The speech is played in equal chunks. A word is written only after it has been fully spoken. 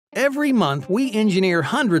Every month, we engineer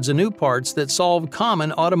hundreds of new parts that solve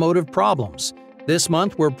common automotive problems. This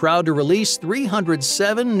month, we're proud to release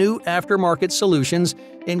 307 new aftermarket solutions,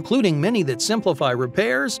 including many that simplify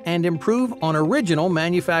repairs and improve on original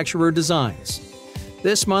manufacturer designs.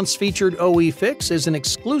 This month's featured OE fix is an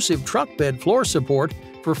exclusive truck bed floor support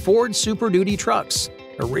for Ford Super Duty trucks.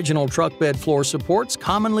 Original truck bed floor supports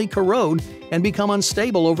commonly corrode and become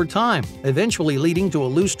unstable over time, eventually leading to a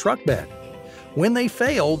loose truck bed. When they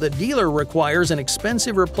fail, the dealer requires an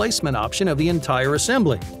expensive replacement option of the entire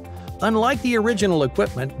assembly. Unlike the original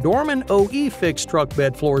equipment, Dorman OE fixed truck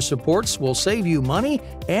bed floor supports will save you money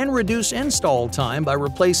and reduce install time by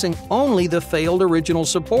replacing only the failed original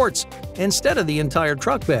supports instead of the entire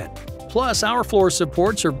truck bed. Plus, our floor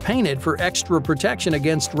supports are painted for extra protection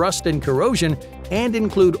against rust and corrosion and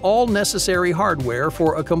include all necessary hardware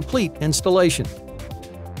for a complete installation.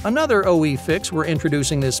 Another OE fix we're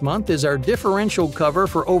introducing this month is our differential cover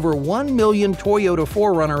for over 1 million Toyota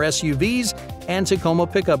 4Runner SUVs and Tacoma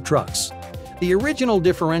pickup trucks. The original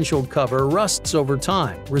differential cover rusts over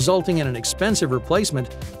time, resulting in an expensive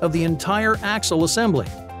replacement of the entire axle assembly.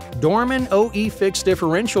 Dorman OE Fix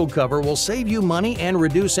differential cover will save you money and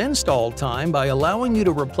reduce install time by allowing you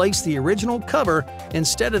to replace the original cover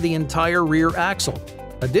instead of the entire rear axle.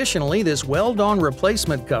 Additionally, this weld-on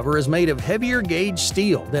replacement cover is made of heavier gauge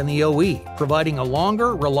steel than the OE, providing a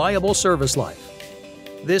longer, reliable service life.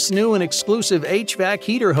 This new and exclusive HVAC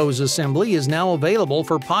heater hose assembly is now available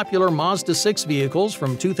for popular Mazda 6 vehicles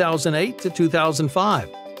from 2008 to 2005.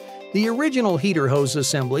 The original heater hose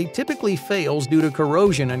assembly typically fails due to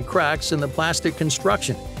corrosion and cracks in the plastic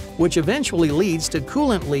construction, which eventually leads to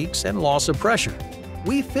coolant leaks and loss of pressure.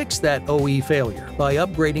 We fixed that OE failure by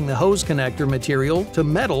upgrading the hose connector material to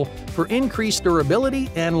metal for increased durability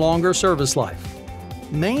and longer service life.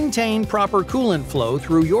 Maintain proper coolant flow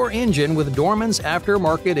through your engine with Dorman's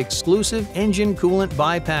aftermarket exclusive engine coolant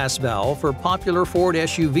bypass valve for popular Ford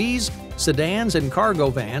SUVs, sedans, and cargo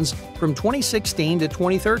vans from 2016 to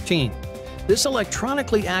 2013. This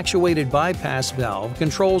electronically actuated bypass valve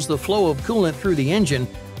controls the flow of coolant through the engine,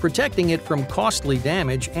 protecting it from costly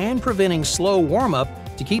damage and preventing slow warm-up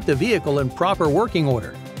to keep the vehicle in proper working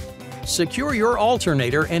order. Secure your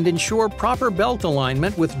alternator and ensure proper belt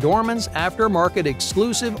alignment with Dorman's aftermarket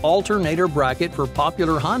exclusive alternator bracket for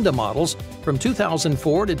popular Honda models from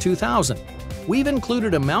 2004 to 2000. We've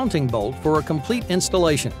included a mounting bolt for a complete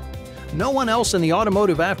installation. No one else in the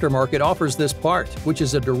automotive aftermarket offers this part, which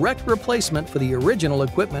is a direct replacement for the original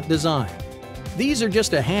equipment design. These are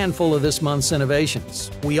just a handful of this month's innovations.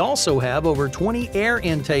 We also have over 20 air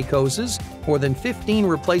intake hoses, more than 15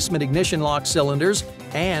 replacement ignition lock cylinders,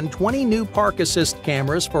 and 20 new park assist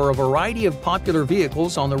cameras for a variety of popular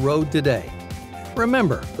vehicles on the road today.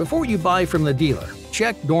 Remember, before you buy from the dealer,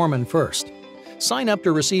 check Dorman first. Sign up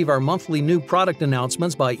to receive our monthly new product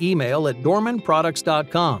announcements by email at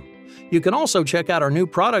dormanproducts.com. You can also check out our new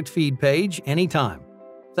product feed page anytime.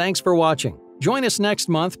 Thanks for watching. Join us next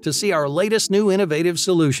month to see our latest new innovative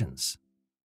solutions.